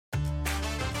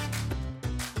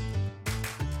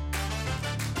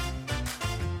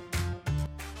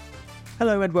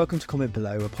Hello and welcome to Comment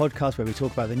Below, a podcast where we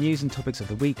talk about the news and topics of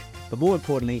the week, but more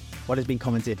importantly, what has been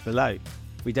commented below.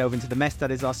 We delve into the mess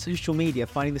that is our social media,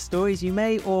 finding the stories you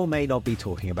may or may not be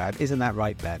talking about. Isn't that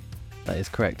right, Ben? That is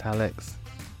correct, Alex.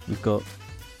 We've got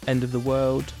end of the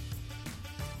world.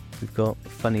 We've got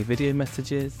funny video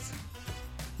messages.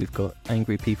 We've got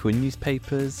angry people in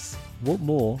newspapers. What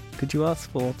more could you ask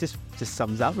for? Just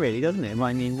sums up, really, doesn't it?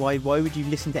 I mean, why would you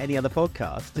listen to any other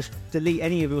podcast? Just delete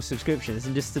any of your subscriptions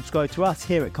and just subscribe to us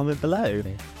here at Comment Below.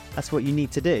 Yeah. That's what you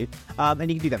need to do. And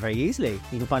you can do that very easily.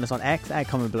 You can find us on X at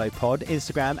Comment Below Pod,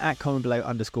 Instagram at Comment Below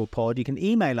 _pod. You can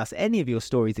email us any of your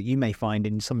stories that you may find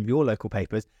in some of your local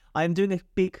papers. I am doing a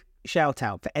big shout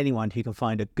out for anyone who can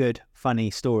find a good, funny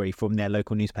story from their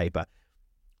local newspaper.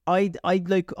 I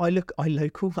look on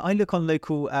local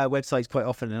websites quite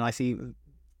often, and I see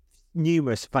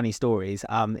numerous funny stories.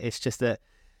 It's just that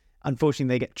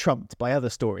unfortunately they get trumped by other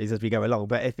stories as we go along.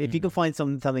 But if you can find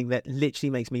something that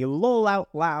literally makes me laugh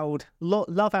out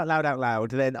loud,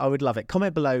 then I would love it.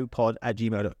 Comment below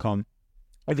pod@gmail.com.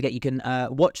 Don't forget you can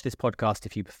watch this podcast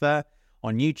if you prefer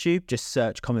on YouTube. Just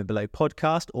search Comment Below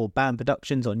Podcast or BAM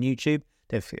Productions on YouTube.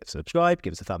 Don't forget to subscribe,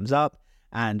 give us a thumbs up,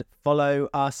 and follow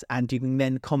us. And you can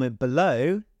then comment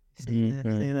below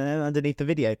underneath the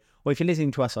video. Or if you're listening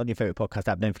to us on your favourite podcast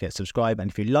app, don't forget to subscribe. And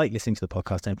if you like listening to the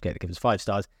podcast, don't forget to give us 5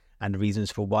 stars and the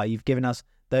reasons for why you've given us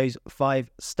those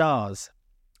 5 stars.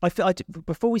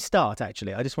 Before we start,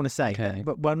 actually, I just want to say,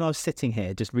 but when I was sitting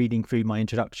here just reading through my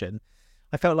introduction,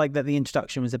 I felt like that the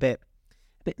introduction was a bit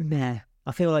meh.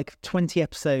 I feel like 20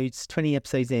 episodes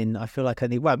in, I feel like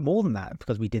more than that,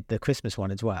 because we did the Christmas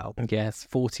one as well. Yes,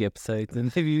 40 episodes,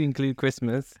 and if you include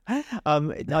Christmas. I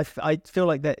feel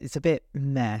like that it's a bit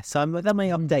meh. So that may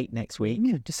update next week,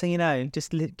 just so you know. Just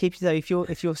keep if you're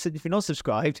not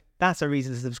subscribed, that's a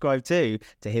reason to subscribe too,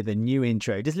 to hear the new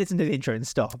intro. Just listen to the intro and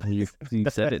stop. You've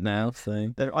said it now,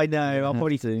 so I know.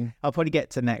 I'll probably get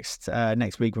to next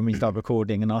week when we start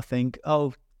recording, and I'll think,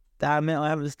 oh, damn it, I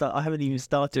haven't even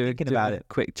started thinking about it.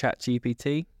 Quick chat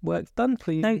GPT. Work's done,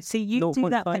 please. No, see, you do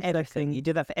that for everything. You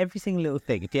do that for every single little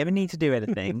thing. If you ever need to do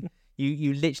anything,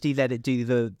 you literally let it do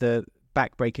the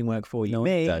back-breaking work for you. No,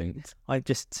 Me, I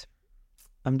don't.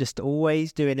 I'm just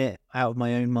always doing it out of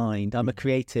my own mind. I'm a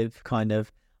creative kind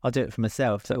of. I'll do it for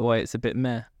myself. That's why it's a bit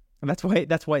meh. And that's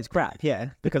why it's crap, yeah,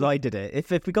 because I did it.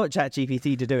 If we got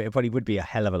ChatGPT to do it, it probably would be a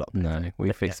hell of a lot better. No,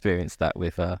 we've experienced that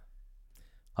with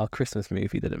our Christmas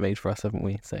movie that it made for us, haven't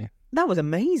we? So that was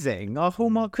amazing. Our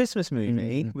Hallmark Christmas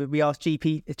movie. We asked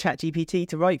ChatGPT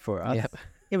to write for us. Yep.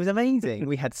 It was amazing.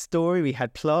 We had story, we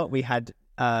had plot, we had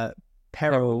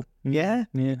peril. Yeah.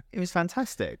 It was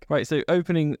fantastic. Right, so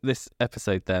opening this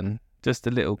episode then, just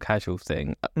a little casual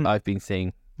thing. I've been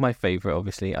seeing my favourite,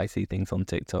 obviously, I see things on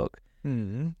TikTok.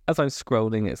 As I'm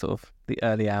scrolling at sort of the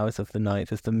early hours of the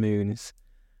night, as the moon is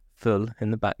full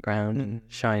in the background,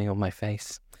 shining on my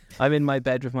face. I'm in my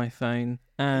bed with my phone.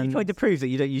 And you're trying to prove that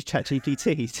you don't use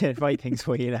ChatGPT to write things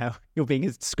for you now. You're being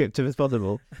as descriptive as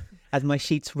possible. As my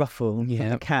sheets ruffle, from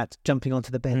the cat jumping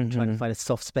onto the bed and trying to find a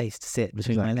soft space to sit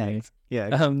between my legs.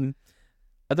 Yeah.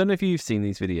 I don't know if you've seen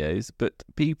these videos, but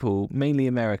people, mainly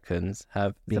Americans,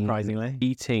 have been surprisingly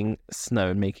eating snow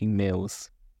and making meals,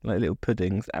 like little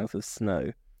puddings out of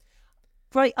snow.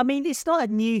 Right. I mean, it's not a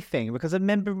new thing, because I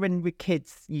remember when we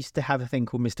kids used to have a thing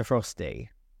called Mr. Frosty.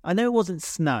 I know it wasn't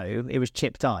snow, it was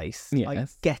chipped ice. Yes. I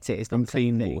get it. It's not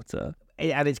clean water.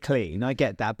 And it's clean, I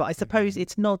get that. But I suppose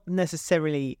it's not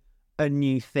necessarily a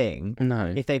new thing.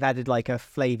 No. If they've added like a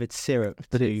flavoured syrup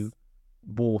to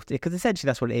water. Because essentially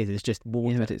that's what it is. It's just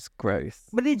water. Yeah, but it's gross.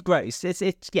 But it's gross. It's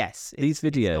These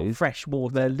videos, it's fresh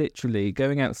water. They're literally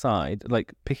going outside,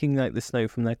 like picking like the snow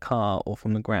from their car or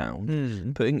from the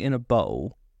ground, putting it in a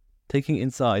bowl, taking it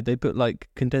inside. They put like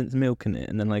condensed milk in it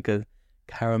and then like a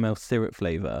caramel syrup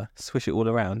flavour, swish it all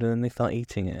around, and then they start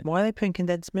eating it. Why are they putting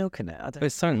condensed milk in it?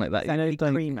 It's something like that.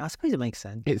 Exactly cream. I suppose it makes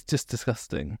sense. It's just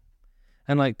disgusting.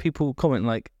 And like people comment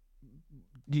like,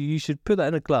 you should put that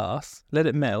in a glass, let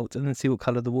it melt, and then see what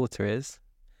colour the water is.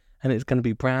 And it's going to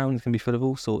be brown. It's going to be full of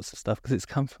all sorts of stuff because it's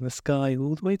come from the sky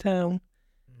all the way down,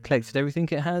 collected everything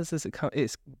it has as it comes.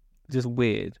 It's just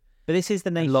weird. But this is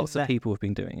the nation. Lots of people have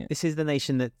been doing it. This is the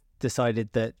nation that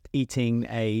decided that eating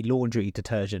a laundry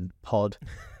detergent pod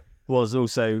was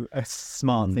also a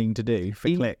smart thing to do for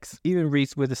clicks. Even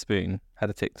Reese Witherspoon had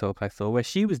a TikTok I saw where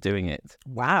she was doing it.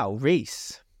 Wow,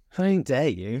 Reese. How dare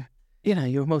you? You know,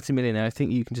 you're a multimillionaire. I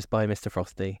think you can just buy Mr.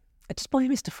 Frosty. Just buy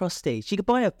Mr. Frosty. She could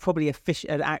buy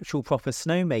an actual proper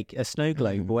snow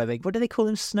globe. What do they call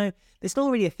them? Snow. It's not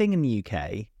really a thing in the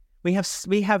UK. We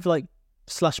have like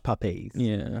slush puppies,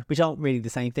 yeah, which aren't really the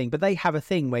same thing, but they have a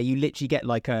thing where you literally get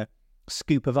like a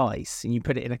scoop of ice and you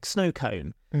put it in a snow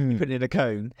cone. You put it in a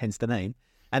cone, hence the name,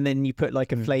 and then you put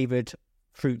like a flavoured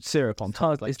fruit syrup on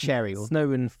top, like cherry or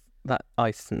snow and that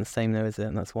ice isn't the same though, is it?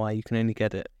 And that's why you can only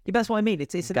get it. Yeah, that's what I mean.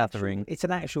 It's an gathering. It's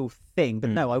an actual thing,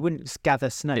 but no, I wouldn't just gather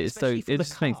snow. It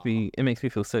just makes me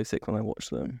feel so sick when I watch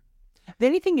them. The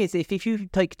only thing is, if you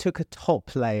took a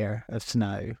top layer of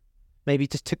snow, maybe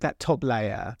just took that top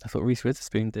layer. That's what Reese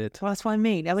Witherspoon did. Well, that's what I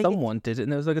mean. Someone did it,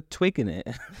 and there was like a twig in it.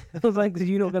 I was like, "Are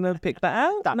you not going to pick that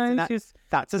out?"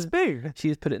 That's a spoon. She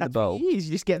just put it in the bowl. You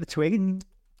just get the twig and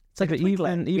it's like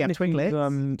even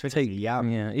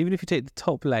if you take the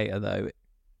top layer though,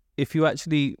 if you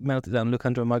actually melt it down, look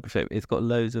under a microscope, it's got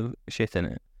loads of shit in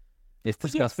it. It's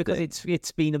disgusting because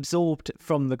it's been absorbed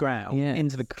from the ground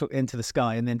into the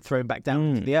sky and then thrown back down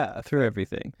into the earth through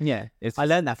everything. Yeah, I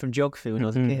learned that from geography when I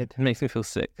was a kid. It makes me feel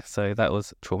sick. So that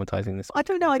was traumatizing. I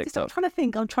don't know.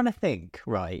 I'm trying to think.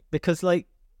 Right, because like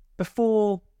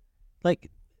before,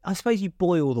 like I suppose you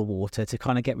boil the water to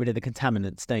kind of get rid of the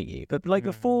contaminants, don't you? But like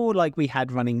before, like we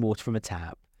had running water from a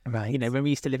tap. Right. You know, when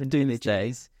we used to live in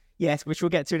Doomsday. Yes, which we'll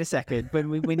get to in a second. When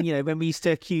we used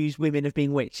to accuse women of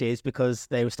being witches because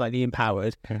they were slightly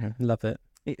empowered. Love it.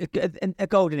 A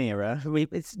golden era.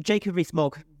 It's Jacob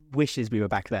Rees-Mogg wishes we were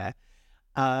back there.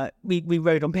 We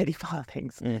rode on pedophile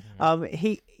things.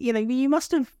 You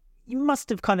must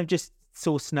have kind of just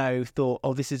saw snow, thought,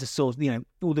 oh, this is a source. You know,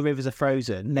 all the rivers are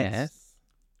frozen. Yes.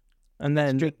 And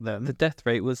then drink them. The death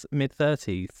rate was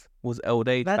mid-30s. Was old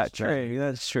age. That's true.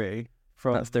 That's true.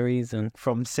 That's the reason.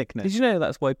 From sickness. Did you know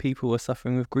that's why people are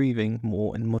suffering with grieving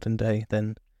more in modern day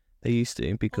than they used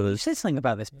to? Because you said something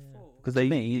about this before. Because it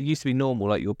used to be normal,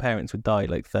 like your parents would die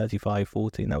like 35,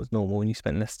 40, and that was normal, and you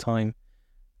spent less time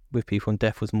with people, and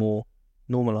death was more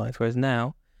normalised. Whereas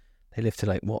now, they live to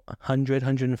like, 100,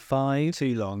 105?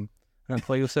 Too long. And that's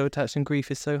why you're so attached, and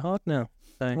grief is so hard now.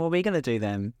 So. What are we going to do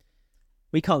then?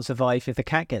 We can't survive if the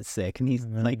cat gets sick, and he's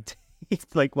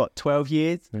like, what, 12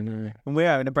 years? I know. And we're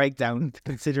having a breakdown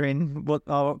considering what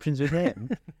our options with him.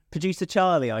 Producer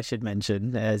Charlie, I should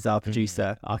mention, as our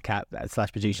producer, our cat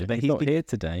 / producer. But he's not here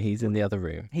today. He's in the other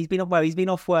room. He's been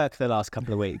off work the last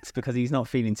couple of weeks because he's not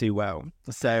feeling too well.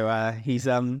 So he's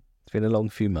It's been a long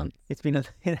few months.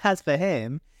 It has for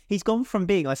him. He's gone from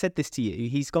being, I said this to you,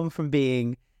 he's gone from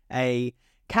being a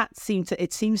cat.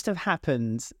 It seems to have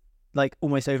happened like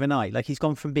almost overnight. Like he's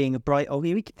gone from being a bright,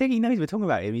 he knows we're talking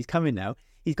about him. He's coming now.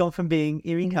 He's gone from being,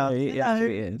 here he comes.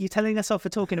 You're telling us off for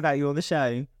talking about you on the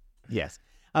show. Yes.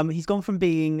 He's gone from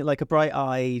being like a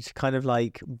bright-eyed, kind of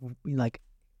like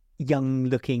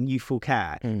young-looking, youthful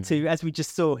cat to, as we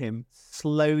just saw him,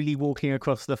 slowly walking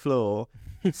across the floor,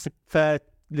 fur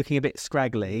looking a bit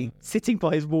scraggly, sitting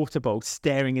by his water bowl,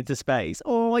 staring into space.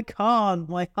 Oh, I can't,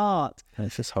 my heart.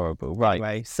 It's just horrible. Right.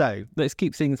 Anyway, so let's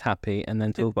keep things happy and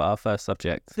then talk about our first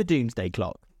subject. The Doomsday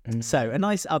Clock. So a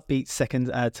nice upbeat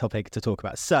second topic to talk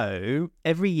about. So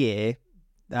every year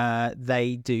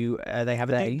they have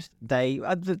a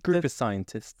group of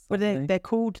scientists. Well, they're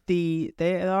called they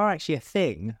are actually a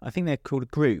thing. I think they're called a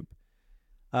group.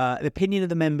 The opinion of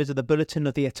the members of the Bulletin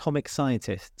of the Atomic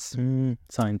Scientists.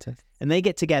 Scientists. And they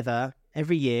get together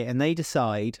every year and they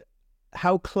decide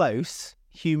how close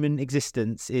human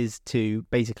existence is to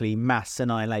basically mass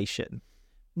annihilation.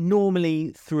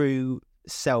 Normally through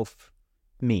self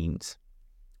means,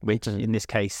 which in this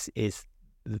case is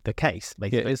the case.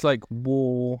 Basically. Yeah, it's like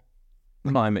war,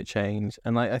 climate change,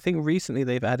 and I think recently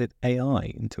they've added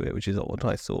AI into it, which is what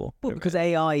I saw. Well, because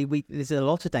AI, there's a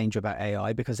lot of danger about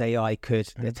AI because AI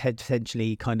could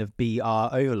potentially kind of be our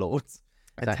overlords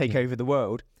and take over the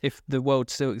world. If the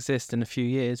world still exists in a few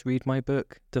years, read my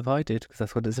book, Divided, because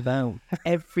that's what it's about.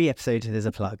 Every episode there's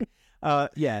a plug.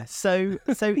 So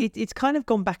it's kind of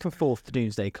gone back and forth, the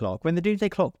Doomsday Clock. When the Doomsday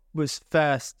Clock was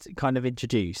first kind of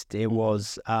introduced, it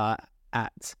was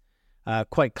at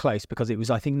quite close because it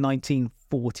was, I think,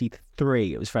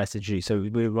 1943 it was first introduced. So we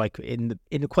were like in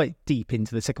quite deep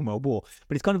into the Second World War.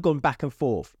 But it's kind of gone back and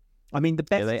forth. I mean, the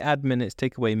best... Yeah, they add minutes,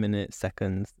 take away minutes,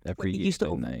 seconds every year,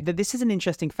 don't they? This is an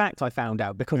interesting fact I found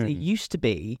out because it used to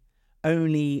be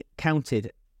only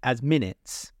counted as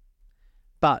minutes,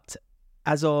 but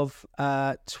as of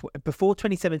before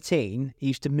 2017, it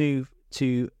used to move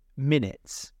to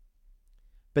minutes.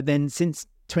 But then since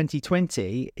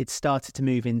 2020, it started to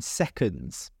move in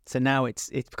seconds. So now it's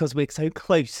because we're so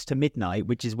close to midnight,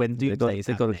 which is when Doomsday is happening.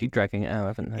 They've got to keep dragging it out,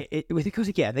 haven't they?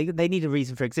 Because they need a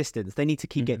reason for existence. They need to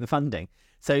keep getting the funding.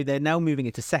 So they're now moving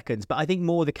it to seconds. But I think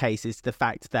more the case is the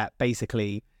fact that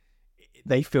basically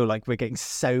they feel like we're getting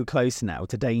so close now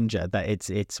to danger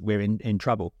that we're in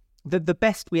trouble. The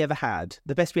best we ever had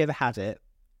it,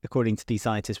 according to these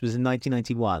scientists, was in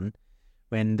 1991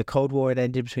 when the Cold War had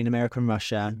ended between America and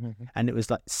Russia, and it was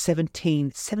like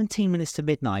 17 minutes to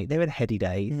midnight. They were the heady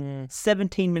days.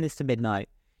 17 minutes to midnight.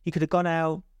 You could have gone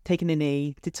out, taken an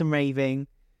E, did some raving,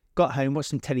 got home, watched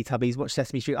some Teletubbies, watched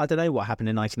Sesame Street. I don't know what happened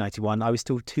in 1991. I was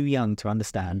still too young to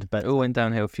understand. But it all went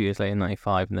downhill a few years later, in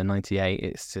 95 and then 98.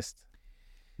 It's just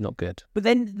not good. But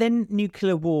then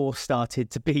nuclear war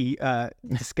started to be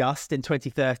discussed in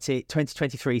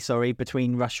 2023,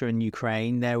 between Russia and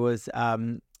Ukraine. There was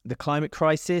the climate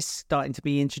crisis starting to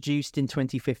be introduced in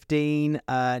 2015.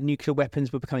 Nuclear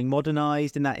weapons were becoming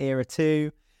modernized in that era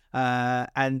too.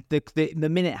 And the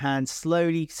minute hand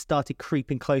slowly started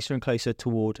creeping closer and closer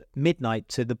toward midnight,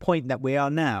 to the point that we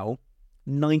are now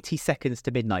 90 seconds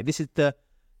to midnight. This is the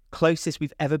closest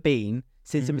we've ever been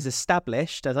since it was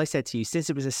established, as I said to you, since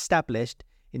it was established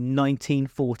in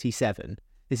 1947.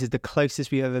 This is the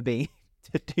closest we've ever been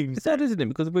to doomsday. It's sad, isn't it?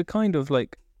 Because we're kind of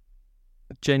like,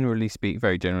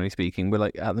 very generally speaking, we're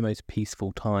like at the most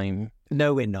peaceful time.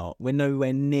 No, we're not. We're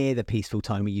nowhere near the peaceful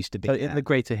time we used to be. In the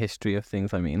greater history of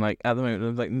things, I mean, like at the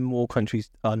moment, like more countries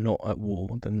are not at war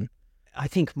than. I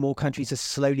think more countries are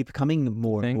slowly becoming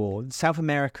more at war. South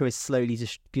America is slowly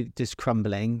just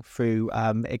crumbling through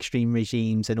extreme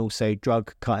regimes and also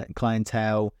drug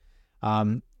clientele.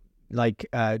 Drug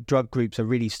groups are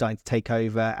really starting to take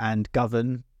over and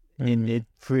govern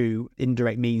through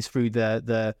indirect means, through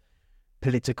the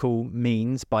political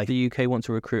means. By the UK wants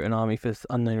to recruit an army for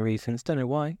unknown reasons. Don't know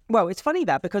why. Well, it's funny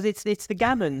that, because it's the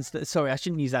gammons that, sorry, I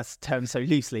shouldn't use that term so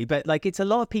loosely, but like it's a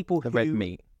lot of people red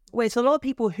meat. Well, it's a lot of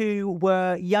people who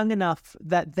were young enough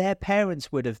that their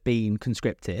parents would have been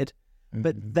conscripted,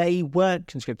 but they weren't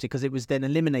conscripted because it was then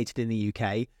eliminated in the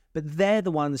UK. But they're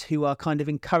the ones who are kind of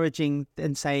encouraging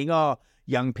and saying, "Oh,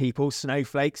 young people,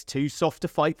 snowflakes, too soft to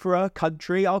fight for our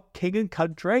country, our king and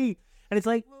country." And it's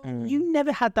like, you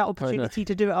never had that opportunity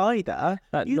to do it either.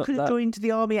 You could have joined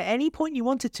the army at any point you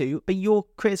wanted to, but you're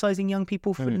criticising young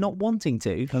people for not wanting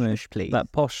to. Please.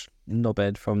 That posh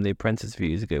knobhead from The Apprentice a few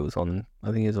years ago was on, I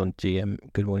think he was on GM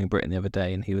Good Morning Britain the other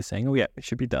day, and he was saying, "Oh yeah, it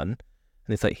should be done."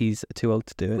 And it's like, he's too old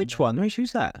to do it. Which one?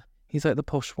 Who's that? He's like the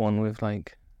posh one with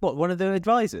like... What, one of the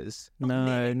advisors?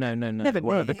 No. Never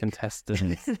one of the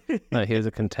contestants. No, he was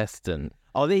a contestant.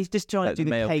 Oh, he's just trying to do the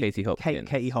male Katie Hopkins.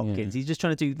 Katie Hopkins. Yeah. He's just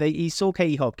trying to do... He saw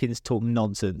Katie Hopkins talk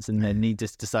nonsense, and then he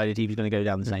just decided he was going to go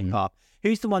down the same path.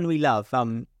 Who's the one we love?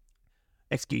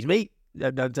 Excuse me?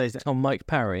 Oh, Mike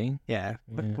Parry. Yeah.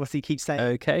 What's he keep saying?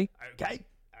 Okay.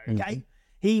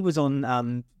 He was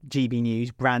on GB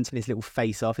News, ranting his little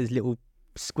face off, his little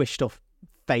squished off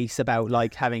face about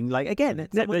like having like, again,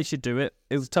 they should do it.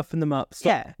 It was toughen them up.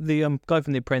 The guy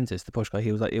from The Apprentice, the posh guy,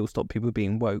 he was like, it will stop people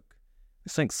being woke.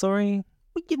 It's like, sorry,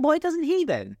 why doesn't he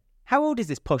then? How old is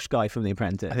this posh guy from The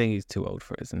Apprentice? I think he's too old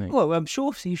for it, isn't he? Well, I'm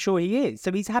sure he is.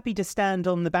 So he's happy to stand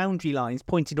on the boundary lines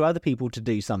pointing to other people to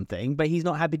do something, but he's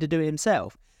not happy to do it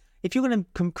himself. If you're going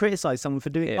to criticise someone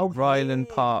for doing it... Ryan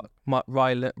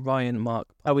Mark.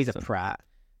 Oh, he's a prat.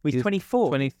 He's 24.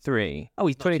 23. Oh,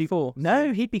 he's 24.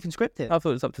 No, he'd be conscripted. I thought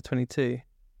it was up to 22.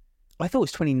 I thought it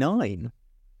was 29.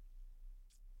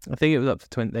 I think it was up to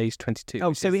 20. He's 22.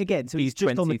 Oh, so again, so he's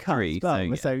just on the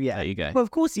cusp. So yeah. There you go. Well,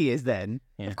 of course he is then.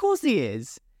 Yeah. Of course he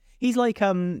is. He's like,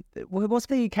 what's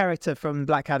the character from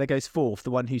Blackadder Goes Forth,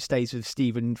 the one who stays with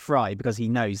Stephen Fry because he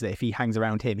knows that if he hangs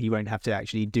around him, he won't have to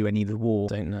actually do any of the war.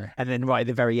 Don't know. And then right at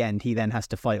the very end, he then has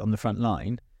to fight on the front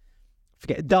line.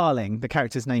 Forget Darling. The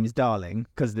character's name is Darling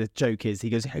because the joke is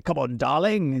he goes, "Hey, come on,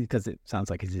 darling," because it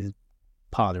sounds like it's his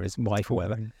partner, his wife, or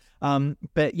whatever.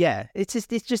 But yeah, it's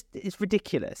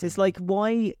ridiculous. It's like,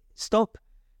 why stop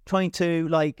trying to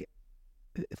like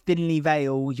thinly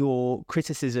veil your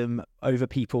criticism over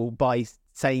people by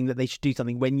saying that they should do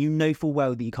something when you know full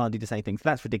well that you can't do the same thing. So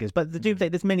that's ridiculous. But the Doomsday,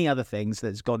 there's many other things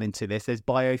that's gone into this. There's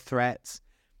bio threats.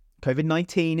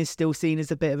 COVID-19 is still seen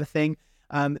as a bit of a thing.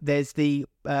 There's the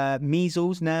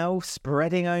measles now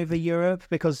spreading over Europe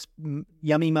because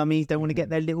yummy mummies don't want to get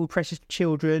their little precious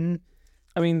children.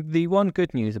 I mean, the one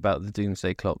good news about the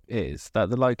Doomsday Clock is that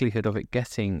the likelihood of it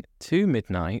getting to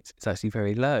midnight is actually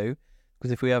very low.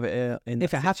 Because if we have it in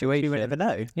if it happens, we will never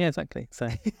know. Yeah, exactly. So,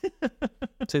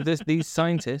 these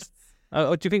scientists,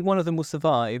 do you think one of them will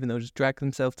survive and they'll just drag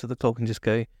themselves to the clock and just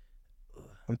go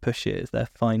and push it as their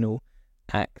final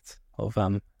act of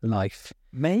life?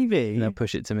 Maybe. And they'll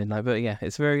push it to midnight. But yeah,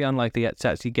 it's very unlikely to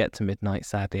actually get to midnight,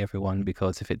 sadly, everyone,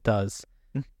 because if it does,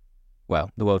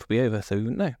 well, the world will be over. So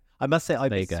no. I must say, I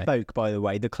misspoke, by the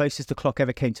way. The closest the clock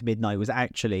ever came to midnight was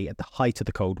actually at the height of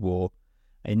the Cold War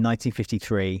in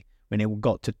 1953. When it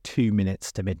got to 2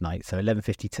 minutes to midnight, so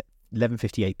 11:59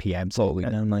 11:58 p.m. So we're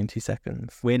now 90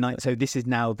 seconds. So this is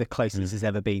now the closest it's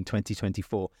ever been,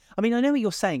 2024. I mean, I know what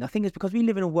you're saying. I think it's because we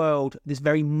live in a world, this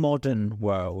very modern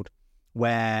world,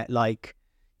 where like,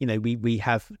 you know, we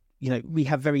have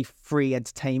very free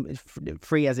entertainment,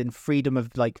 free as in freedom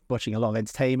of like watching a lot of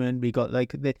entertainment. We got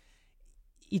like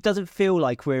it doesn't feel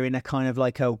like we're in a kind of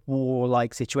like a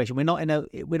war-like situation. We're not in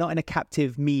a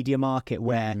captive media market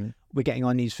where we're getting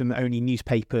our news from only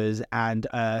newspapers and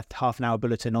a half-an-hour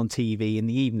bulletin on TV in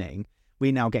the evening.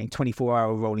 We're now getting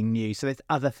 24-hour rolling news. So there's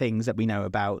other things that we know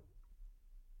about.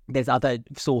 There's other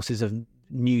sources of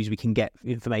news we can get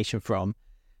information from.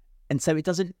 And so it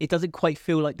doesn't quite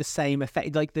feel like the same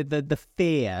effect. Like the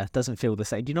fear doesn't feel the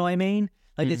same. Do you know what I mean?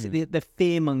 Like the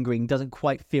fear-mongering doesn't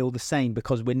quite feel the same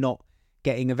because we're not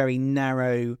getting a very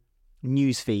narrow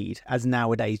news feed, as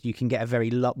nowadays you can get a very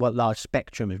large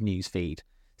spectrum of news feed.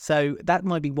 So that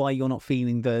might be why you're not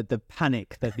feeling the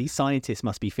panic that these scientists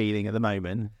must be feeling at the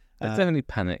moment. It's definitely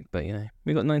panic, but you know,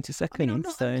 we've got 90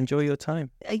 seconds, so enjoy your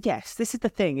time. Yes, this is the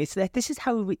thing. This is what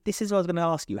I was going to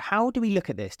ask you. How do we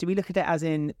look at this? Do we look at it as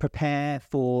in prepare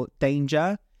for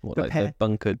danger? Like the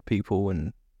bunkered people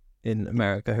in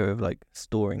America who are like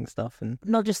storing stuff, and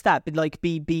not just that, but like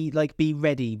be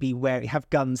ready, be wary, have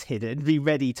guns hidden, be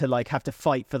ready to like have to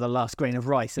fight for the last grain of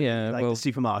rice at the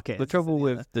supermarket. The trouble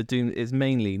with the doom is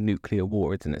mainly nuclear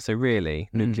war, isn't it? So really,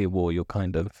 nuclear war, you're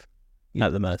kind of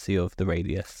at the mercy of the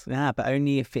radius. Yeah, but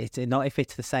only if it's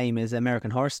the same as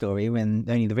American Horror Story, when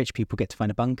only the rich people get to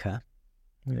find a bunker.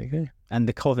 There you go. And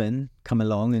the Coven come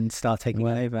along and start taking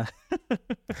it over.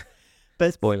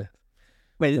 But spoiler.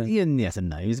 Well, yes and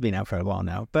no. It's been out for a while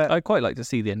now. But I'd quite like to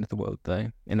see the end of the world,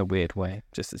 though, in a weird way,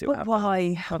 just to see what happens.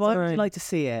 Why? Why would you like to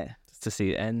see it? Just to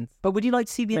see it end. But would you like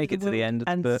to see the end of the world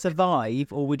and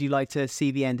survive, or would you like to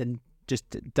see the end and just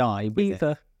die with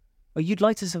Either. it? Or you'd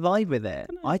like to survive with it?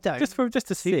 I don't. Just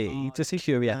to see, just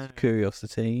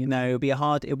curiosity. No,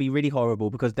 it'll be really horrible,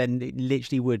 because then it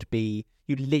literally would be,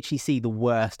 you'd literally see the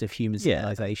worst of human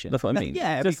civilization. That's what I mean.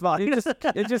 Yeah, it's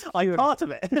just I'm part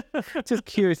of it. Just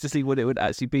curious to see what it would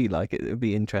actually be like. It would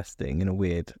be interesting in a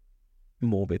weird,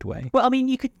 morbid way. Well, I mean,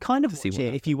 you could kind of watch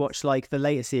it if you watch like the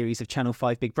later series of Channel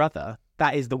 5 Big Brother.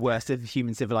 That is the worst of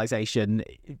human civilization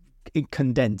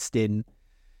condensed in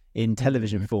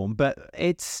television form. But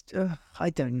it's I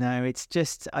don't know,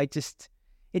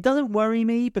 it doesn't worry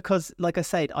me, because like I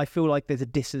said, I feel like there's a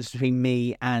distance between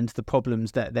me and the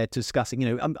problems that they're discussing.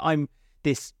 You know, I'm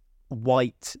this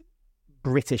white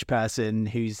British person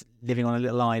who's living on a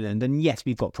little island, and yes,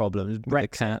 we've got problems. With a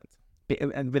cat.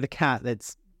 And with a cat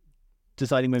that's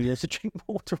deciding whether he has to drink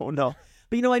water or not.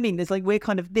 But you know what I mean? It's like, we're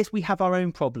kind of this, we have our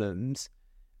own problems.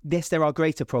 Yes, there are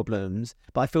greater problems,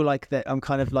 but I feel like that I'm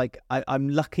kind of like, I'm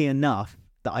lucky enough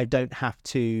that I don't have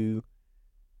to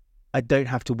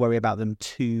worry about them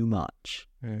too much.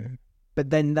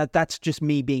 But then that's just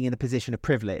me being in a position of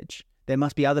privilege. There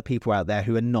must be other people out there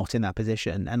who are not in that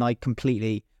position, and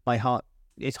my heart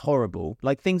is horrible.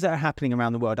 Like, things that are happening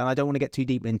around the world, and I don't want to get too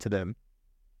deep into them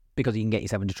because you can get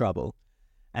yourself into trouble.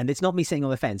 And it's not me sitting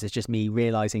on the fence, it's just me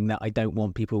realizing that I don't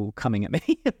want people coming at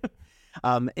me.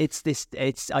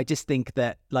 I just think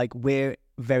that like, we're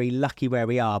very lucky where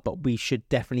we are, but we should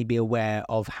definitely be aware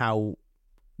of how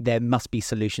there must be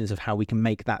solutions of how we can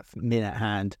make that minute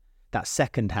hand, that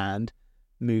second hand,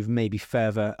 move maybe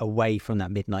further away from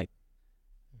that midnight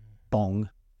bong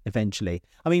eventually.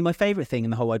 I mean, my favorite thing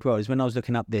in the whole wide world is when I was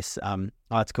looking up this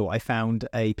article, I found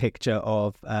a picture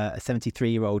of a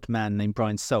 73-year-old man named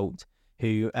Brian Salt,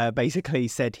 who basically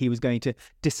said he was going to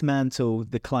dismantle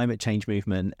the climate change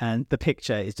movement, and the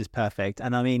picture is just perfect.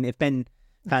 And I mean, if Ben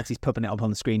fancies popping it up on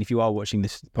the screen, if you are watching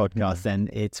this podcast, then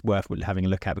it's worth having a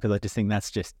look at, because I just think that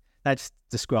just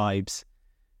describes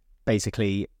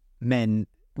basically men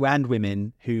and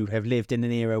women who have lived in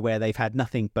an era where they've had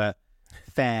nothing but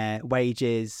fair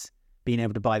wages, being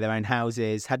able to buy their own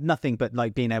houses, had nothing but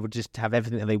like being able to just have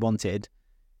everything that they wanted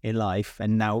in life,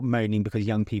 and now moaning because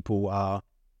young people are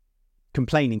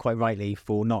complaining, quite rightly,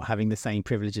 for not having the same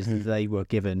privileges as they were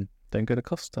given. Don't go to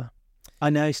Costa. I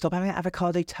know, stop having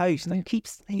avocado toast. Don't keep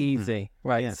saying easy.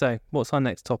 Right, yeah. So what's our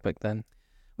next topic then?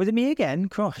 Was it me again?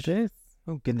 Gosh. It is.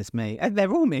 Oh, goodness me.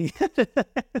 They're all me.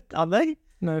 Aren't they?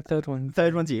 No, third one.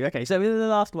 Third one's you. Okay, so the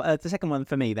last one, the second one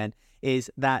for me then,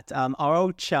 is that our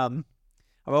old chum,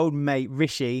 our old mate,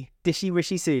 Rishi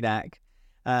Sunak,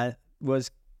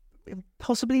 was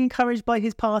possibly encouraged by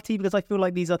his party, because I feel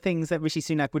like these are things that Rishi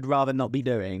Sunak would rather not be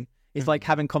doing. It's like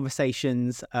having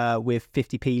conversations with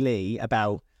 50p Lee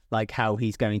about like how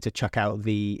he's going to chuck out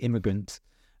the immigrants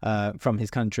from his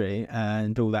country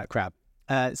and all that crap.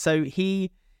 So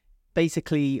he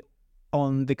basically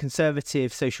on the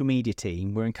Conservative social media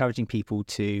team were encouraging people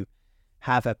to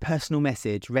have a personal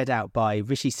message read out by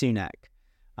Rishi Sunak,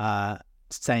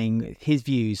 saying his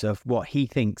views of what he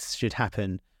thinks should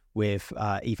happen with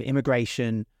either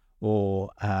immigration or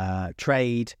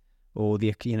trade or the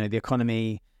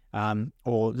economy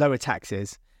or lower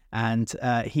taxes. And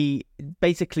he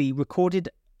basically recorded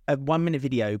a 1-minute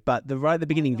video, but right at the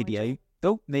beginning video,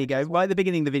 oh, there you go. Right at the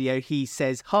beginning of the video, he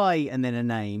says hi and then a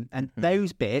name. And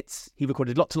those bits, he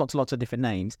recorded lots of different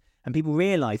names. And people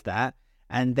realised that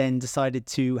and then decided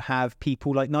to have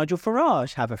people like Nigel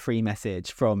Farage have a free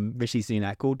message from Rishi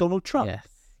Sunak, or Donald Trump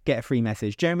get a free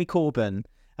message. Jeremy Corbyn,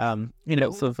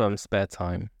 lots of spare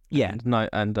time. Yeah.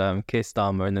 And Keir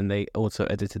Starmer. And then they also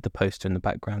edited the poster in the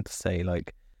background to say,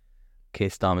 like, Keir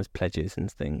Starmer's pledges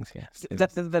and things. Yes,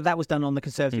 that was done on the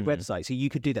Conservative website, so you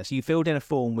could do that. So you filled in a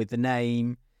form with the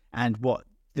name and what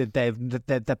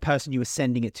the person you were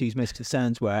sending it to's most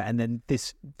concerns were, and then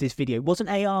this video wasn't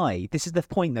AI. This is the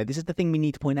point, though. This is the thing we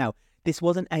need to point out. This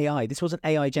wasn't AI. This wasn't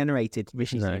AI generated.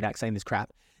 Rishi Sunak saying this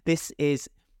crap. This is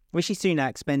Rishi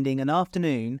Sunak spending an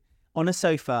afternoon on a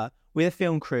sofa with a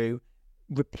film crew,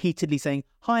 repeatedly saying,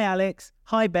 "Hi Alex,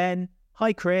 hi Ben,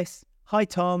 hi Chris, hi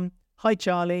Tom, hi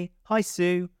Charlie, hi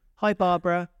Sue, hi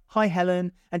Barbara, hi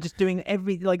Helen," and just doing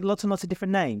lots and lots of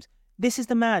different names. This is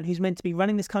the man who's meant to be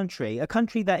running this country, a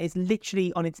country that is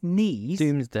literally on its knees.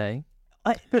 Doomsday.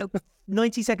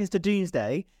 90 seconds to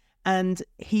doomsday. And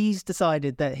he's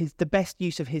decided that the best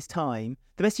use of his time,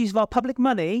 the best use of our public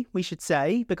money, we should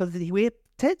say, because we're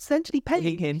essentially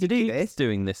paying him to do this.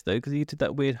 Doing this, though, because he did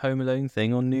that weird Home Alone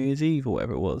thing on New Year's Eve or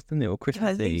whatever it was, didn't it? Or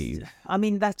Christmas Eve. I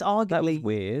mean, that's arguably... That was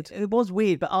weird. It was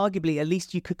weird, but arguably, at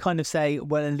least you could kind of say,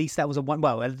 well, at least that was at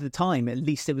the time, at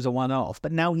least it was a one-off.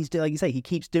 But now he's, like you say, he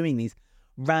keeps doing these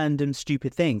random,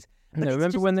 stupid things. No,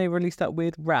 remember when they released that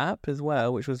weird rap as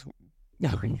well, which was...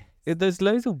 There's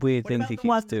loads of weird things he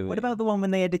keeps doing. What about the one when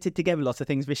they edited together lots of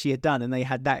things Rishi had done, and they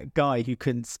had that guy who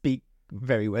couldn't speak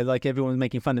very well, like everyone was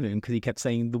making fun of him because he kept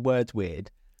saying the words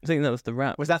weird? I think that was the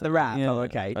rap. Was that the rap? Yeah, oh,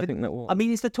 okay. I think that was. I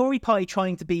mean, it's the Tory party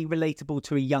trying to be relatable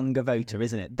to a younger voter,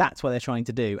 isn't it? That's what they're trying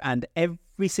to do. And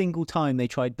every single time they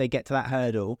get to that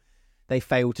hurdle, they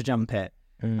fail to jump it.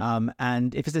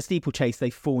 And if it's a steeplechase, they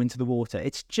fall into the water.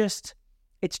 It's just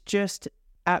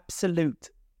absolute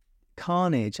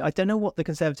carnage. I don't know what the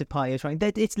Conservative Party is trying.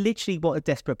 It's literally what a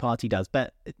desperate party does.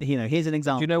 But here's an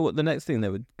example. Do you know what the next thing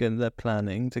they're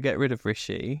planning to get rid of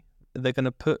Rishi? They're going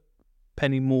to put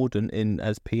Penny Mordaunt in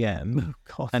as PM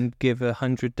and give a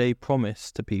 100-day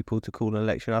promise to people to call an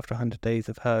election after 100 days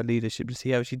of her leadership to see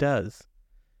how she does.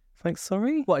 Like,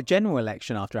 sorry? What, a general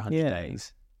election after 100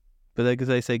 days? But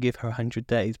they say give her 100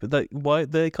 days. But why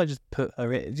they can't just put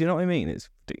her in? Do you know what I mean? It's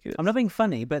ridiculous. I'm not being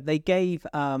funny, but they gave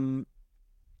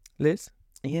Liz?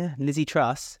 Yeah, Lizzie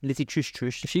Truss. If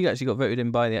she actually got voted in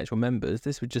by the actual members,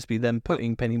 this would just be them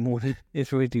putting Penny Mordaunt.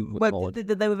 It's really odd.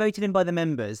 They were voted in by the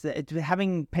members.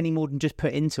 Having Penny Mordaunt just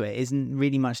put into it isn't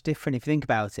really much different if you think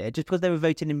about it. Just because they were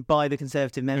voted in by the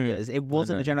Conservative members, it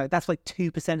wasn't a general... That's like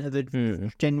 2% of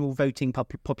the general voting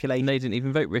population. And they didn't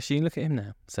even vote Rishi. Look at him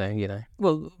now. So,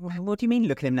 Well, what do you mean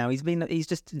look at him now? He's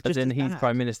just then he's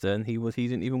Prime Minister and he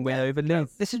didn't even win over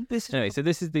Liz. This is... Anyway, so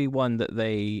this is the one that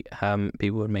they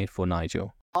people had made for Nigel.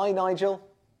 Hi Nigel,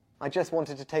 I just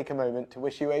wanted to take a moment to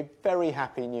wish you a very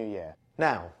happy new year.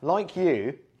 Now, like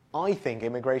you, I think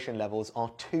immigration levels are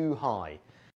too high.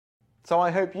 So I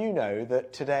hope you know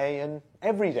that today and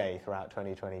every day throughout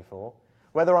 2024,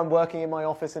 whether I'm working in my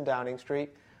office in Downing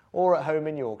Street or at home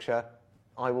in Yorkshire,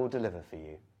 I will deliver for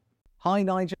you. Hi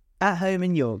Nigel, at home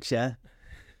in Yorkshire.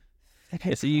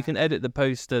 Yeah, so you can edit the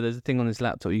poster. There's a thing on his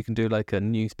laptop. You can do like a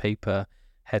newspaper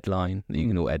headline that you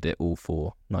can all edit all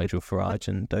for Nigel Farage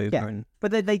and Dover and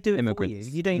but they do it immigrants. For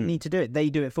you. You don't need to do it. They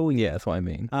do it for you. Yeah, that's what I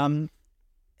mean.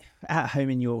 At home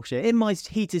in Yorkshire, in my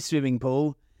heated swimming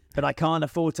pool, but I can't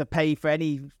afford to pay for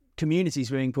any community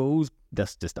swimming pools.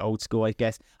 That's just old school, I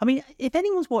guess. I mean, if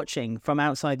anyone's watching from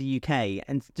outside the UK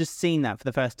and just seen that for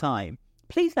the first time,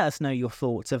 please let us know your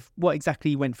thoughts of what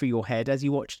exactly went through your head as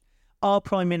you watched our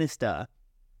Prime Minister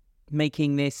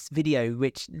making this video,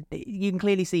 which you can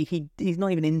clearly see he's not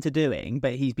even into doing,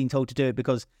 but he's been told to do it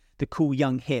because the cool,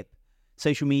 young, hip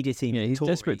social media team. Yeah, he's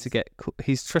Tories. desperate to get.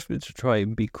 He's desperate to try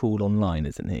and be cool online,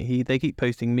 isn't he? They keep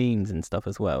posting memes and stuff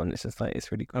as well, and it's just like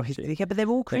it's really cringy. Yeah, but they're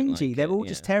all cringy. They're all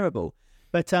just terrible.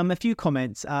 But a few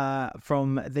comments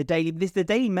from the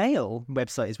Daily Mail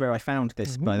website is where I found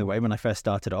this, by the way, when I first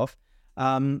started off.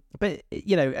 But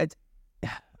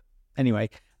anyway.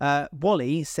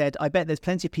 Wally said, I bet there's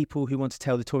plenty of people who want to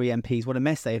tell the Tory MPs what a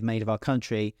mess they have made of our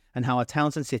country and how our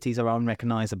towns and cities are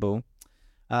unrecognisable.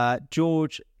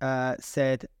 George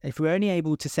said, if we're only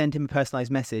able to send him a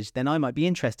personalised message, then I might be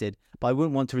interested, but I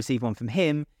wouldn't want to receive one from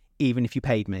him, even if you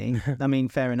paid me. I mean,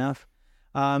 fair enough.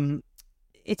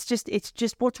 It's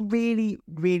just what's really,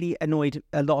 really annoyed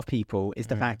a lot of people is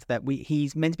the fact that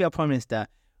he's meant to be our Prime Minister.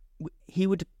 He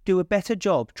would do a better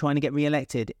job trying to get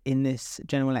re-elected in this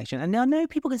general election. And I know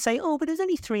people can say, oh, but there's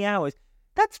only 3 hours.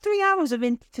 That's 3 hours of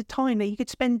time that he could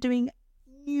spend doing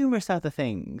numerous other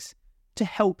things to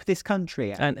help this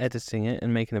country. And editing it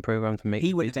and making a program to make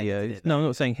videos. No, I'm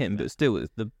not saying him, but still,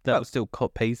 that would still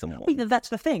pay someone. I mean, that's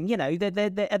the thing. You know,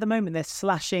 they're at the moment, they're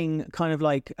slashing kind of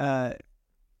like...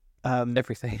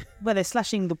 everything. Well, they're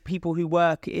slashing the people who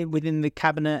work within the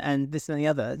cabinet and this and the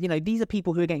other. You know, these are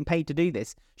people who are getting paid to do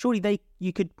this. Surely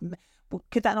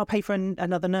could that not pay for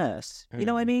another nurse? You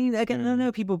know what I mean? Again, I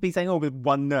know people will be saying, "Oh, with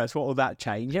one nurse, what will that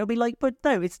change?" It'll be like, but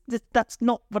no, that's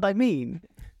not what I mean.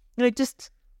 You know,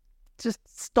 just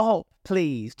stop,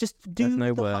 please. Just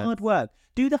do hard work.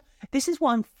 This is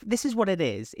what it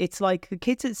is. It's like the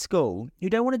kids at school who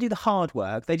don't want to do the hard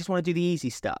work. They just want to do the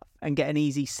easy stuff and get an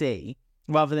easy C,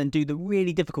 rather than do the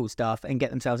really difficult stuff and get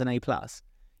themselves an A+.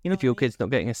 You know, if your kid's not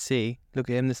getting a C, look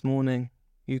at him this morning.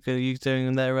 You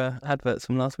doing their adverts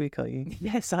from last week, are you?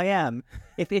 Yes, I am.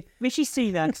 If Rishi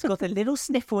Sunak's got a little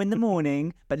sniffle in the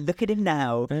morning, but look at him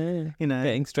now. You know,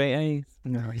 getting straight A's.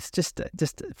 No, it's just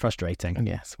frustrating.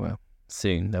 Yes, well,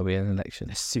 soon there'll be an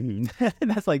election. Soon.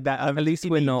 That's like that. At least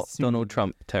we're not Donald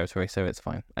Trump territory, so it's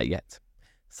fine yet.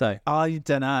 So I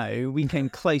don't know. We came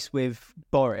close with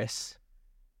Boris.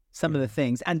 Some of the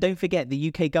things. And don't forget,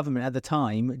 the UK government at the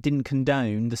time didn't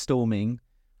condone the storming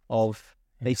of...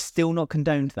 They've still not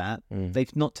condoned that.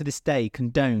 They've not to this day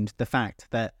condoned the fact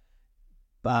that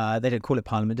they don't call it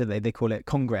Parliament, do they? They call it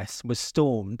Congress was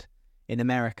stormed in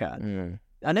America.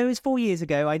 I know it was 4 years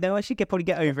ago. I know I should probably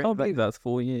get over it. I believe that's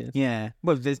 4 years. Yeah.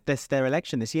 Well, there's their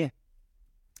election this year.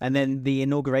 And then the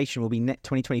inauguration will be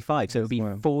 2025. So it'll be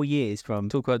 4 years from...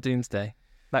 Talk about Doomsday.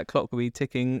 That clock will be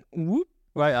ticking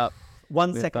right up.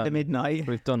 1 second to midnight.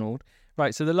 With Donald.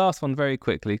 Right, so the last one very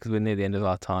quickly, because we're near the end of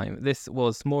our time. This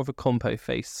was more of a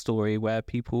compo-faced story where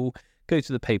people go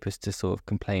to the papers to sort of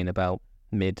complain about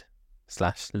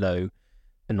mid/low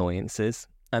annoyances.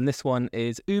 And this one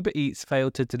is Uber Eats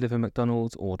failed to deliver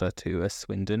McDonald's order to a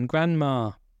Swindon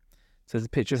grandma. So there's a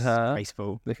picture of her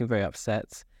Graceful. Looking very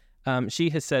upset. She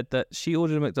has said that she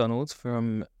ordered a McDonald's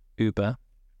from Uber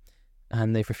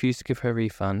and they've refused to give her a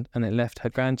refund, and it left her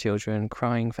grandchildren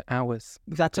crying for hours.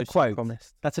 That's a quote.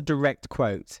 That's a direct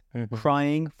quote.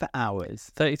 Crying for hours.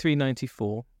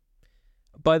 $33.94.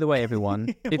 By the way,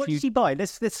 everyone, what did she buy?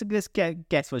 Let's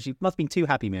guess. What she must have been 2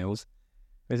 Happy Meals.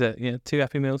 Is it? Yeah, 2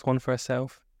 Happy Meals, one for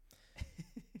herself.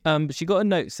 But she got a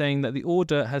note saying that the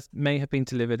order may have been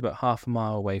delivered about half a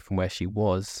mile away from where she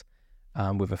was,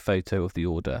 with a photo of the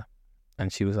order.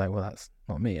 And she was like, well, that's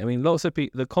not me. I mean, lots of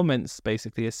people, the comments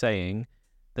basically are saying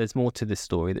there's more to this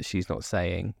story that she's not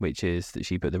saying, which is that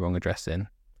she put the wrong address in,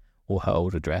 or her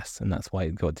old address, and that's why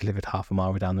it got delivered half a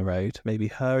mile down the road. Maybe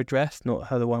her address, not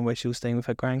her, the one where she was staying with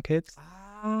her grandkids.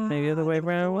 Maybe the other way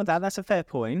around. Well, that's a fair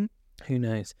point. Who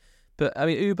knows? But, I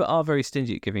mean, Uber are very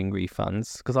stingy at giving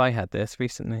refunds, because I had this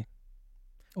recently.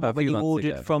 Well, when you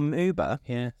ordered from Uber?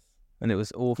 Yeah. And it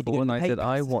was awful, and I said,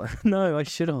 no, I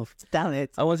should have. Damn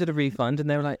it. I wanted a refund, and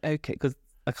they were like, okay, because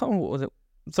I can't remember what was it.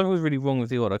 Something was really wrong with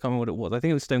the order. I can't remember what it was. I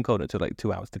think it was stone cold. It took like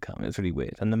 2 hours to come. It was really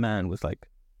weird. And the man was like,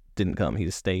 didn't come. He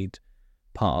just stayed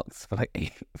parked for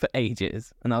for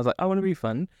ages. And I was like, I want a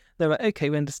refund. They were like, okay,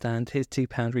 we understand. Here's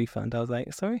 £2 refund. I was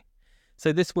like, sorry?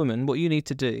 So this woman, what you need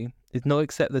to do is not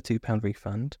accept the £2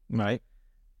 refund. Right.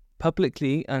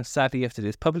 Publicly, and sadly you have to do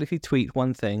this, publicly tweet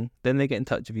one thing, then they get in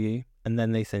touch with you, and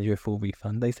then they send you a full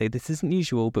refund. They say, this isn't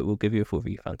usual, but we'll give you a full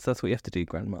refund. So that's what you have to do,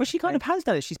 Grandma. Well, she kind of has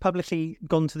done it. She's publicly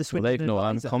gone to the Swindon.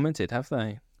 Well, they've not commented, have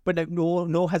they? But no,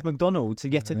 nor has McDonald's.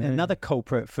 Yet another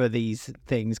culprit for these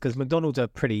things, because McDonald's are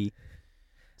pretty...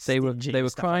 They were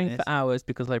crying for hours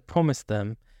because I promised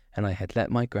them, and I had let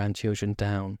my grandchildren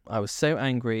down. I was so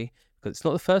angry, because it's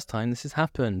not the first time this has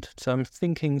happened. So I'm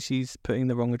thinking she's putting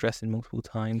the wrong address in multiple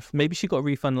times. Maybe she got a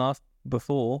refund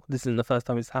before. This isn't the first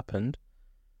time it's happened.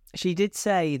 She did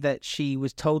say that she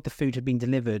was told the food had been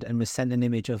delivered and was sent an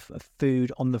image of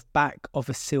food on the back of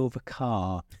a silver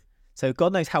car. So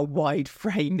God knows how wide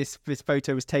frame this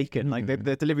photo was taken. Like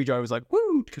the delivery driver was like,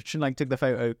 woo, like took the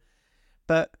photo.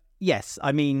 But yes,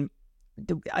 I mean,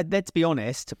 let's be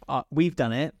honest. We've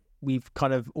done it. we've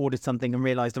kind of ordered something and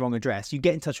realised the wrong address, you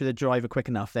get in touch with the driver quick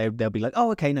enough, they'll be like,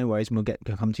 oh, okay, no worries, and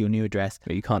we'll come to your new address.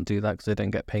 But you can't do that because they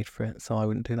don't get paid for it, so I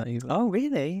wouldn't do that either. Oh,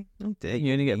 really? Oh, dear.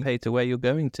 You only get paid to where you're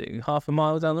going to, half a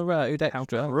mile down the road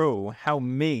extra. How cruel, how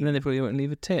mean. And then they probably won't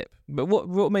leave a tip. But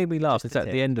what made me laugh is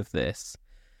at the end of this,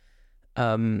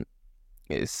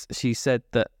 she said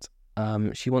that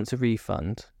she wants a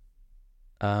refund,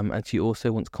 and she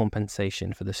also wants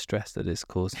compensation for the stress that it's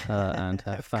caused her and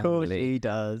her family. Of course she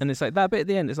does. And it's like that bit at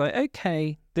the end, it's like,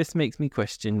 okay, this makes me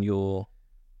question your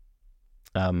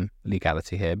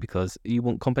legality here, because you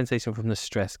want compensation from the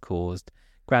stress caused,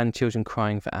 grandchildren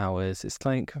crying for hours. It's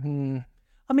like,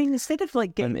 I mean, instead of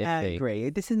like getting angry,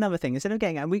 this is another thing. Instead of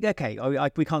getting angry,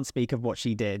 we can't speak of what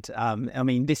she did. I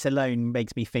mean, this alone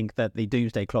makes me think that the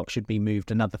Doomsday clock should be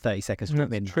moved another 30 seconds from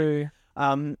midnight. True.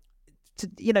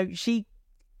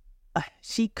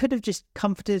 She could have just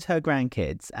comforted her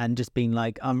grandkids and just been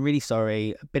like, I'm really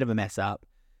sorry, a bit of a mess up.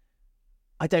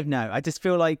 I don't know. I just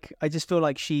feel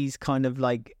like she's kind of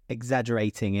like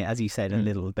exaggerating it, as you said, a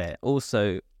little bit.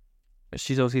 Also,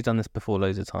 she's obviously done this before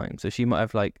loads of times, so she might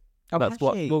have like.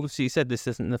 Well, she said this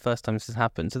isn't the first time this has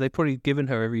happened, so they've probably given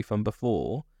her a refund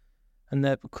before, and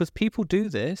because people do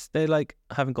this, they're like,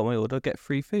 I haven't got my order, get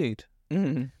free food,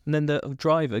 and then the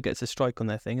driver gets a strike on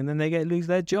their thing, and then they lose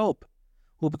their job,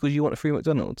 all because you want a free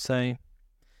McDonald's. So you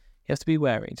have to be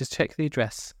wary. Just check the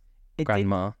address,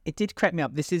 Grandma. It did crack me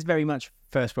up. This is very much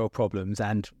first world problems,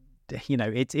 and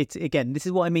it's again, this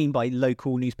is what I mean by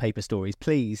local newspaper stories.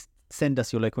 Please send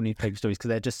us your local newspaper stories because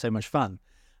they're just so much fun.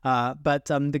 But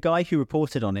the guy who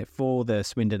reported on it for the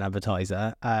Swindon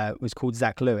Advertiser was called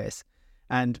Zach Lewis.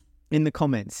 And in the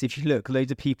comments, if you look,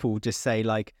 loads of people just say,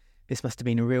 like, this must have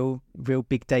been a real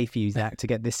big day for you, Zach, to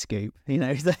get this scoop.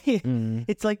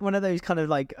 It's like one of those kind of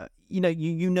like, you're...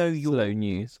 Slow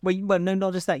news. Well, no,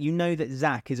 not just that. You know that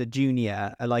Zach is a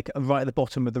junior, right at the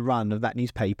bottom of the run of that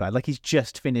newspaper. Like, he's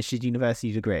just finished his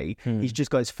university degree. He's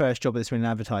just got his first job at the Swindon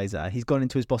Advertiser. He's gone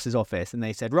into his boss's office and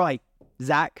they said, right,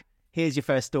 Zach, here's your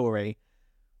first story.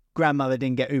 Grandmother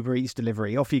didn't get Uber Eats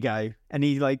delivery. Off you go. And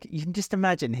he you can just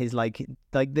imagine his like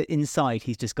the inside.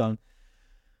 He's just gone,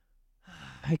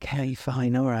 okay,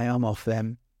 fine, all right, I'm off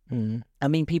then. I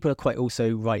mean, people are quite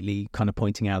also rightly kind of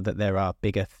pointing out that there are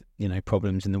bigger,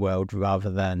 problems in the world rather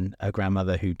than a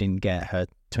grandmother who didn't get her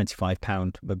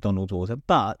 £25 McDonald's order.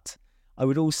 But I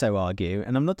would also argue,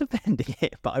 and I'm not defending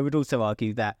it, but I would also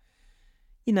argue that,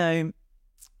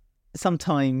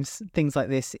 sometimes things like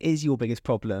this is your biggest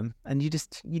problem, and you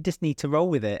just need to roll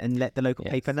with it and let the local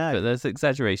paper know. But there's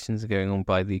exaggerations going on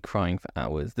by the crying for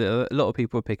hours. A lot of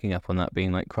people are picking up on that,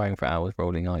 being like crying for hours,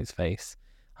 rolling eyes face.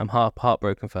 I'm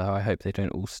heartbroken for her. I hope they don't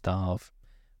all starve.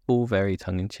 All very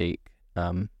tongue in cheek.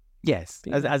 Yes,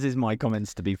 as is my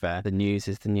comments, to be fair. The news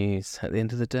is the news at the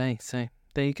end of the day. So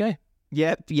there you go.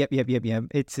 Yep.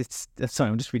 It's sorry,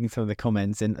 I'm just reading some of the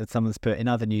comments, and someone's put, in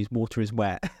other news, water is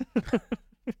wet.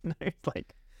 No, it's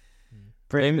like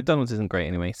McDonald's isn't great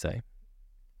anyway, so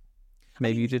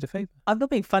maybe you did a favour. I'm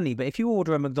not being funny, but if you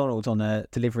order a McDonald's on a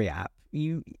delivery app,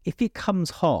 if it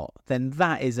comes hot, then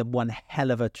that is one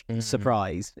hell of a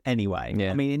surprise anyway.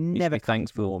 Yeah. I mean, it never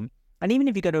comes warm. And even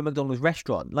if you go to a McDonald's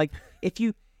restaurant, like if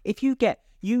you get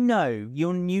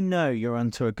you're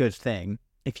onto a good thing.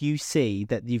 If you see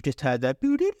that you've just heard that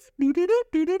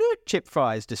chip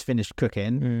fries just finished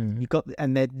cooking,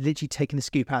 and they're literally taking the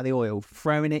scoop out of the oil,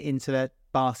 throwing it into the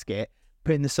basket,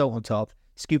 putting the salt on top,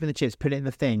 scooping the chips, putting it in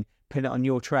the thing, putting it on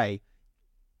your tray.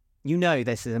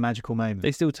 This is a magical moment.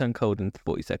 They still turn cold in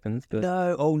 40 seconds. But...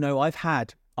 No, I've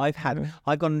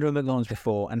gone into a McDonald's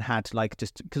before and had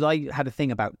because I had a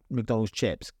thing about McDonald's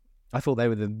chips. I thought they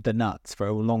were the nuts for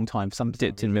a long time. Some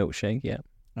dipped in milkshake, yeah.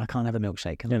 I can't have a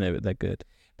milkshake. No, but they're good.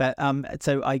 But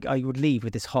so I would leave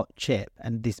with this hot chip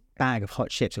and this bag of hot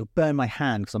chips. It would burn my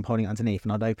hand because I'm holding it underneath,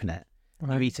 and I'd open it.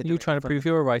 Right. You're trying to prove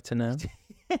you're a writer now.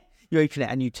 You open it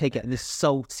and you take it, and it's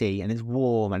salty and it's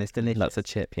warm and it's delicious. Lots of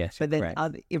chip, yes. But then,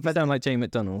 if I sound like Jane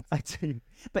McDonald, I do.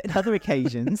 But in other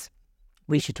occasions,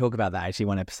 we should talk about that actually.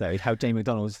 One episode, how Jane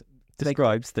McDonald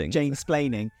describes things. Jane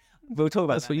explaining. We'll talk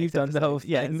about that's what you've done. The whole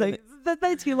So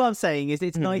basically, what I'm saying is,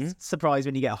 it's nice surprise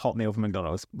when you get a hot meal from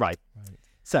McDonald's. Right.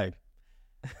 So,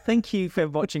 thank you for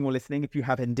watching or listening, if you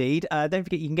have indeed. Don't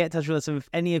forget, you can get in touch with us with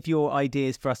any of your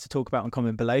ideas for us to talk about and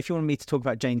comment below. If you want me to talk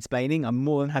about Jane splaining, I'm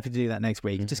more than happy to do that next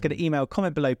week. Just go to email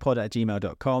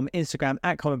commentbelowpod@gmail.com, Instagram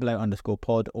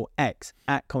 @commentbelow_pod, or X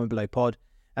 @commentbelowpod.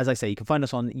 As I say, you can find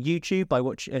us on YouTube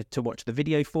to watch the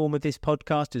video form of this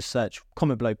podcast. Just search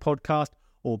Comment Below Podcast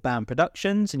or BAM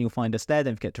Productions, and you'll find us there.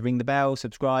 Don't forget to ring the bell,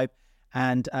 subscribe,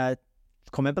 and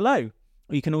comment below.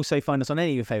 You can also find us on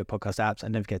any of your favourite podcast apps,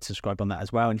 and don't forget to subscribe on that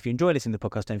as well. And if you enjoy listening to the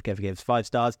podcast, don't forget to give us 5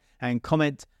 stars and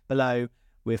comment below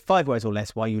with 5 words or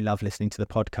less why you love listening to the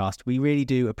podcast. We really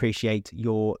do appreciate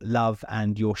your love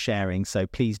and your sharing, so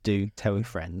please do tell your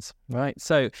friends. Right,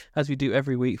 so as we do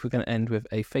every week, we're going to end with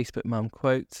a Facebook Mum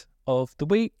quote of the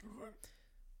week.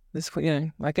 This,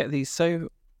 I get these so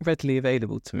readily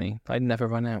available to me, I never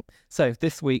run out. So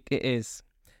this week it is,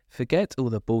 forget all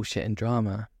the bullshit and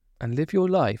drama and live your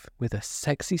life with a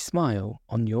sexy smile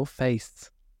on your face.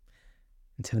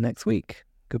 Until next week,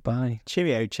 goodbye.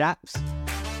 Cheerio, chaps.